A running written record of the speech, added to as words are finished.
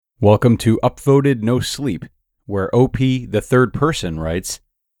Welcome to Upvoted No Sleep, where OP, the third person, writes,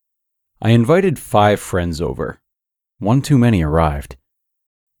 I invited 5 friends over. One too many arrived.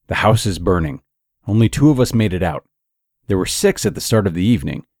 The house is burning. Only 2 of us made it out. There were 6 at the start of the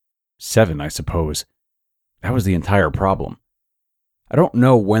evening. 7, I suppose. That was the entire problem. I don't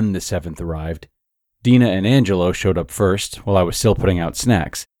know when the 7th arrived. Dina and Angelo showed up first, while I was still putting out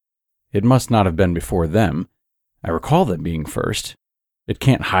snacks. It must not have been before them. I recall them being first. It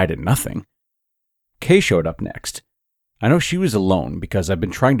can't hide in nothing. Kay showed up next. I know she was alone because I've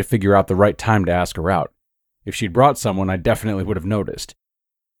been trying to figure out the right time to ask her out. If she'd brought someone, I definitely would have noticed.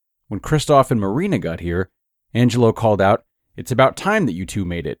 When Christoph and Marina got here, Angelo called out, "It's about time that you 2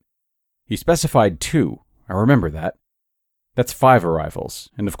 made it." He specified 2. I remember that. That's 5 arrivals,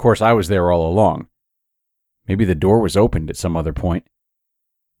 and of course I was there all along. Maybe the door was opened at some other point.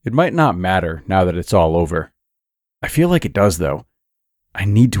 It might not matter now that it's all over. I feel like it does, though. I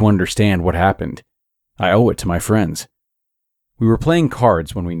need to understand what happened. I owe it to my friends. We were playing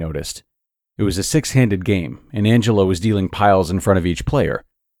cards when we noticed. It was a 6-handed game, and Angelo was dealing piles in front of each player.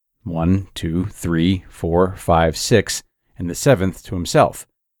 1, 2, 3, 4, 5, 6, and the 7th to himself.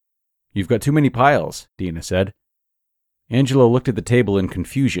 "You've got too many piles," Dina said. Angelo looked at the table in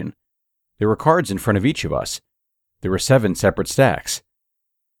confusion. There were cards in front of each of us. There were 7 separate stacks.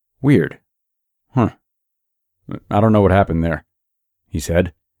 Weird. I don't know what happened there, he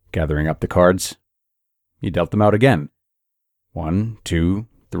said, gathering up the cards. He dealt them out again. 1, 2,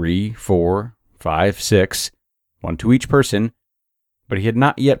 3, 4, 5, 6, 1 to each person, but he had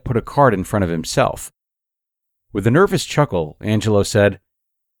not yet put a card in front of himself. With a nervous chuckle, Angelo said,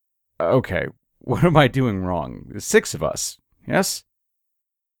 "Okay, what am I doing wrong? There's 6 of us, yes?"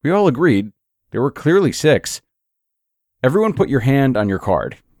 We all agreed. There were clearly 6. "Everyone put your hand on your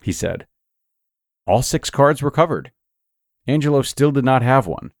card," he said. All 6 cards were covered. Angelo still did not have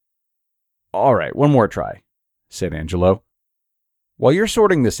one. "All right, one more try," said Angelo. "While you're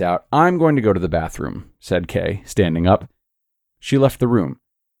sorting this out, I'm going to go to the bathroom," said Kay, standing up. She left the room.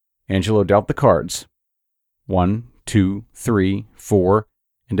 Angelo dealt the cards. 1, 2, 3, 4,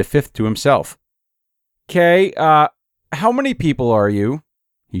 and a 5th to himself. "Kay, how many people are you?"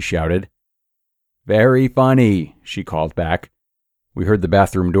 he shouted. "Very funny," she called back. We heard the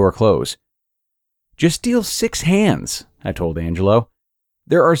bathroom door close. "Just deal 6 hands," I told Angelo.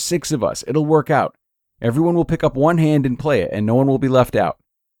 "There are 6 of us. It'll work out. Everyone will pick up 1 hand and play it, and no one will be left out."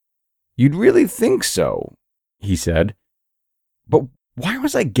 "You'd really think so," he said. "But why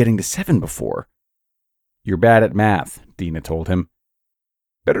was I getting to 7 before?" "You're bad at math," Dina told him.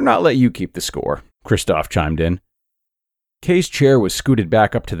 "Better not let you keep the score," Christoph chimed in. Kay's chair was scooted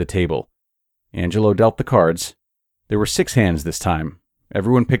back up to the table. Angelo dealt the cards. There were 6 hands this time.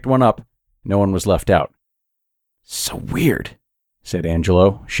 Everyone picked one up. No one was left out. "So weird," said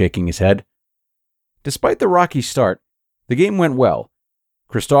Angelo, shaking his head. Despite the rocky start, the game went well.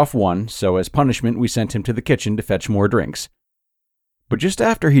 Christoph won, so as punishment we sent him to the kitchen to fetch more drinks. But just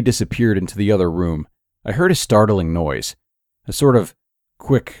after he disappeared into the other room, I heard a startling noise, a sort of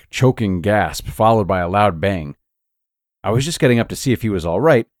quick, choking gasp followed by a loud bang. I was just getting up to see if he was all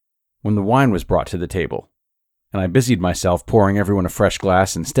right when the wine was brought to the table, and I busied myself pouring everyone a fresh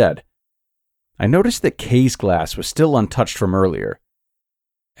glass instead. I noticed that Kay's glass was still untouched from earlier.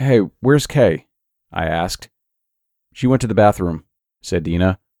 "Hey, where's Kay?" I asked. "She went to the bathroom," said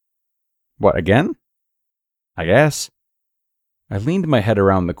Dina. "What, again?" "I guess." I leaned my head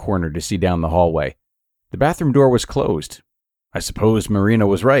around the corner to see down the hallway. The bathroom door was closed. I suppose Marina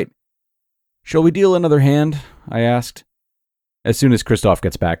was right. "Shall we deal another hand?" I asked. "As soon as Christoph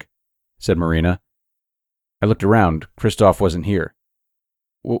gets back," said Marina. I looked around. Christoph wasn't here.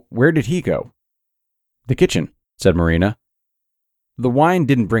 Where did he go?" "The kitchen," said Marina. "The wine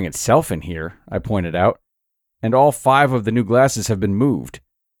didn't bring itself in here," I pointed out, "and all 5 of the new glasses have been moved."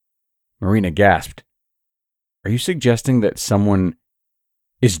 Marina gasped. "Are you suggesting that someone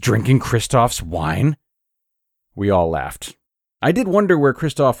is drinking Christoph's wine?" We all laughed. I did wonder where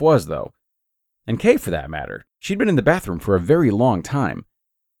Christoph was, though. And Kay, for that matter. She'd been in the bathroom for a very long time.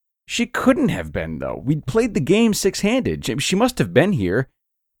 She couldn't have been, though. We'd played the game 6-handed. She must have been here.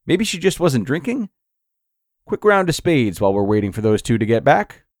 Maybe she just wasn't drinking? "Quick round of spades while we're waiting for those 2 to get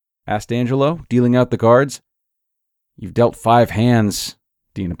back?" asked Angelo, dealing out the cards. "You've dealt 5 hands,"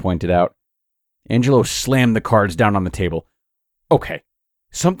 Dina pointed out. Angelo slammed the cards down on the table. "Okay,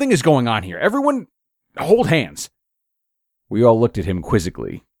 something is going on here. Everyone, hold hands." We all looked at him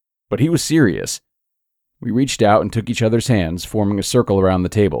quizzically, but he was serious. We reached out and took each other's hands, forming a circle around the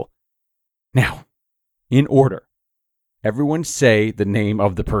table. "Now, in order. Everyone say the name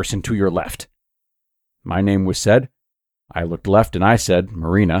of the person to your left." My name was said. I looked left and I said,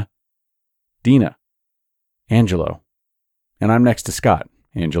 Marina. Dina. Angelo. And I'm next to Scott,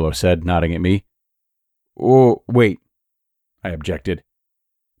 Angelo said, nodding at me. Oh, wait, I objected.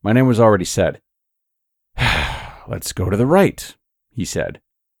 My name was already said. Let's go to the right, he said.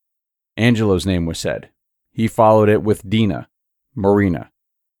 Angelo's name was said. He followed it with Dina, Marina,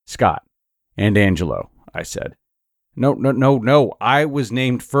 Scott, and Angelo, I said. No, I was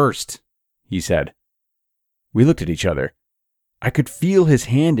named first, he said. We looked at each other. I could feel his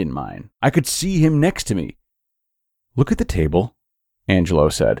hand in mine. I could see him next to me. Look at the table, Angelo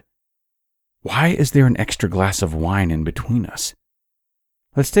said. Why is there an extra glass of wine in between us?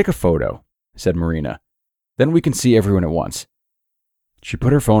 Let's take a photo, said Marina. Then we can see everyone at once. She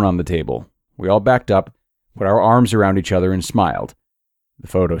put her phone on the table. We all backed up, put our arms around each other, and smiled. The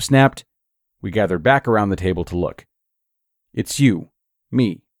photo snapped. We gathered back around the table to look. It's you,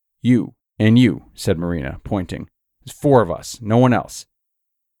 me, you, and you, said Marina, pointing. There's 4 of us, no one else.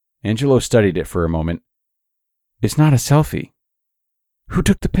 Angelo studied it for a moment. It's not a selfie. Who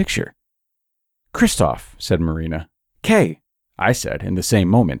took the picture? Christoph, said Marina. Kay, I said in the same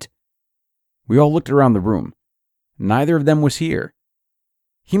moment. We all looked around the room. Neither of them was here.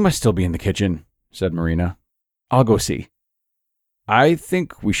 He must still be in the kitchen, said Marina. I'll go see. I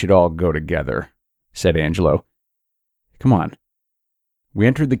think we should all go together, said Angelo. Come on. We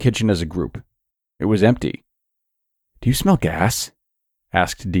entered the kitchen as a group. It was empty. Do you smell gas?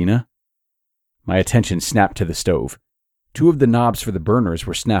 Asked Dina. My attention snapped to the stove. 2 of the knobs for the burners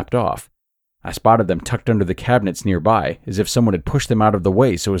were snapped off. I spotted them tucked under the cabinets nearby, as if someone had pushed them out of the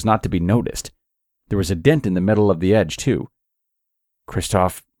way so as not to be noticed. There was a dent in the middle of the edge, too.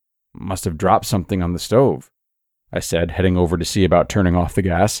 Christoph must have dropped something on the stove, I said, heading over to see about turning off the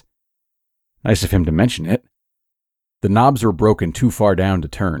gas. Nice of him to mention it. The knobs were broken too far down to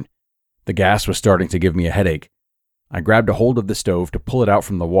turn. The gas was starting to give me a headache. I grabbed a hold of the stove to pull it out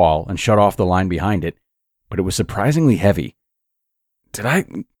from the wall and shut off the line behind it, but it was surprisingly heavy. Did I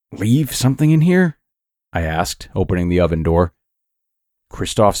leave something in here? I asked, opening the oven door.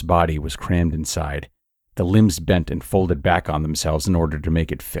 Christoph's body was crammed inside. The limbs bent and folded back on themselves in order to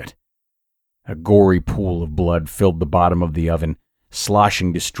make it fit. A gory pool of blood filled the bottom of the oven,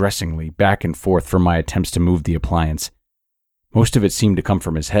 sloshing distressingly back and forth from my attempts to move the appliance. Most of it seemed to come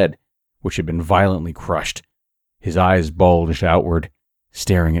from his head, which had been violently crushed. His eyes bulged outward,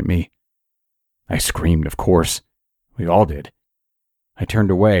 staring at me. I screamed, of course. We all did. I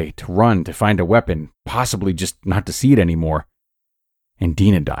turned away, to run, to find a weapon, possibly just not to see it anymore. And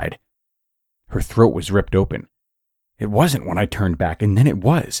Dina died. Her throat was ripped open. It wasn't when I turned back, and then it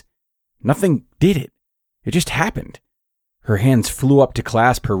was. Nothing did it. It just happened. Her hands flew up to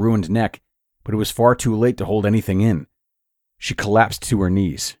clasp her ruined neck, but it was far too late to hold anything in. She collapsed to her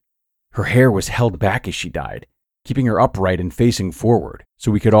knees. Her hair was held back as she died, keeping her upright and facing forward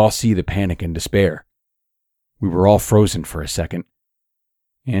so we could all see the panic and despair. We were all frozen for a second.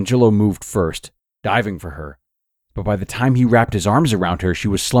 Angelo moved first, diving for her, but by the time he wrapped his arms around her, she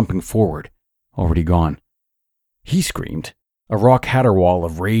was slumping forward, already gone. He screamed, a raw caterwaul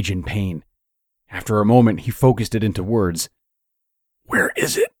of rage and pain. After a moment, he focused it into words. Where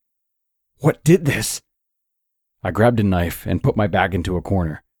is it? What did this? I grabbed a knife and put my bag into a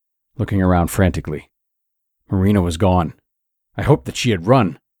corner, looking around frantically. Marina was gone. I hoped that she had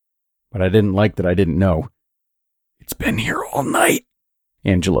run, but I didn't like that I didn't know. It's been here all night,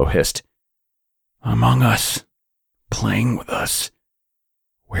 Angelo hissed. Among us, playing with us.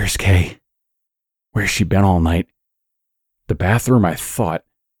 Where's Kay? Where's she been all night? The bathroom, I thought,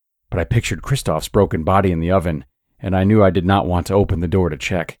 but I pictured Christoph's broken body in the oven, and I knew I did not want to open the door to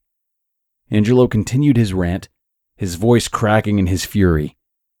check. Angelo continued his rant, his voice cracking in his fury.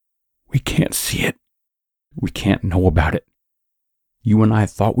 We can't see it. We can't know about it. You and I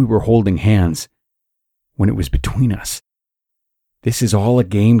thought we were holding hands when it was between us. This is all a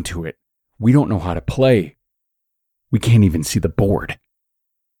game to it. We don't know how to play. We can't even see the board.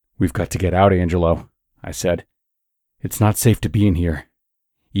 We've got to get out, Angelo, I said. It's not safe to be in here.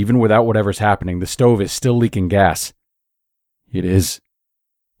 Even without whatever's happening, the stove is still leaking gas. It is,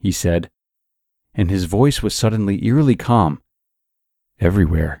 he said, and his voice was suddenly eerily calm.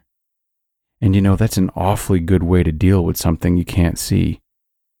 Everywhere. And you know, that's an awfully good way to deal with something you can't see.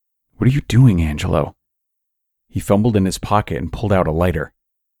 What are you doing, Angelo? He fumbled in his pocket and pulled out a lighter.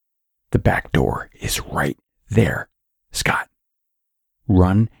 The back door is right there, Scott.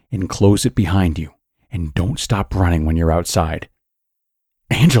 Run and close it behind you, and don't stop running when you're outside.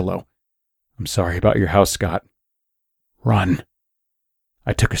 Angelo! I'm sorry about your house, Scott. Run.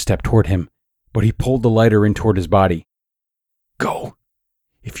 I took a step toward him, but he pulled the lighter in toward his body. Go.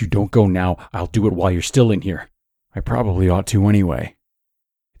 If you don't go now, I'll do it while you're still in here. I probably ought to anyway.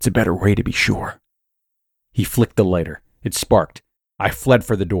 It's a better way to be sure. He flicked the lighter. It sparked. I fled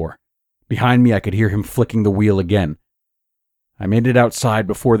for the door. Behind me, I could hear him flicking the wheel again. I made it outside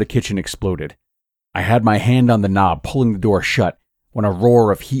before the kitchen exploded. I had my hand on the knob, pulling the door shut, when a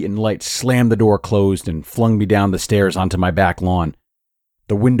roar of heat and light slammed the door closed and flung me down the stairs onto my back lawn.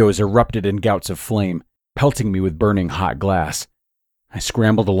 The windows erupted in gouts of flame, pelting me with burning hot glass. I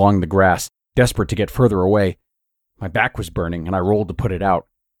scrambled along the grass, desperate to get further away. My back was burning, and I rolled to put it out.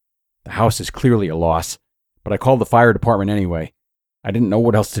 The house is clearly a loss, but I called the fire department anyway. I didn't know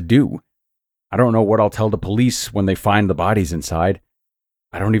what else to do. I don't know what I'll tell the police when they find the bodies inside.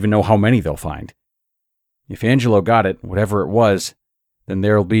 I don't even know how many they'll find. If Angelo got it, whatever it was, then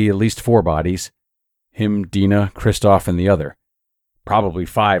there'll be at least 4 bodies. Him, Dina, Christoph, and the other. Probably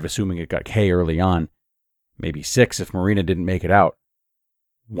 5, assuming it got Kay early on. Maybe 6 if Marina didn't make it out.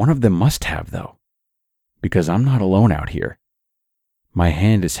 One of them must have, though. Because I'm not alone out here. My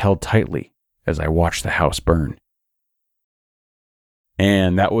hand is held tightly as I watch the house burn.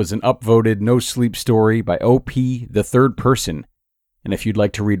 And that was an upvoted no sleep story by OP, the third person. And if you'd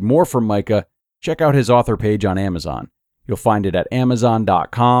like to read more from Micah, check out his author page on Amazon. You'll find it at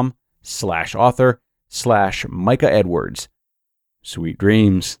amazon.com/author/Micah Edwards. Sweet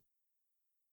dreams.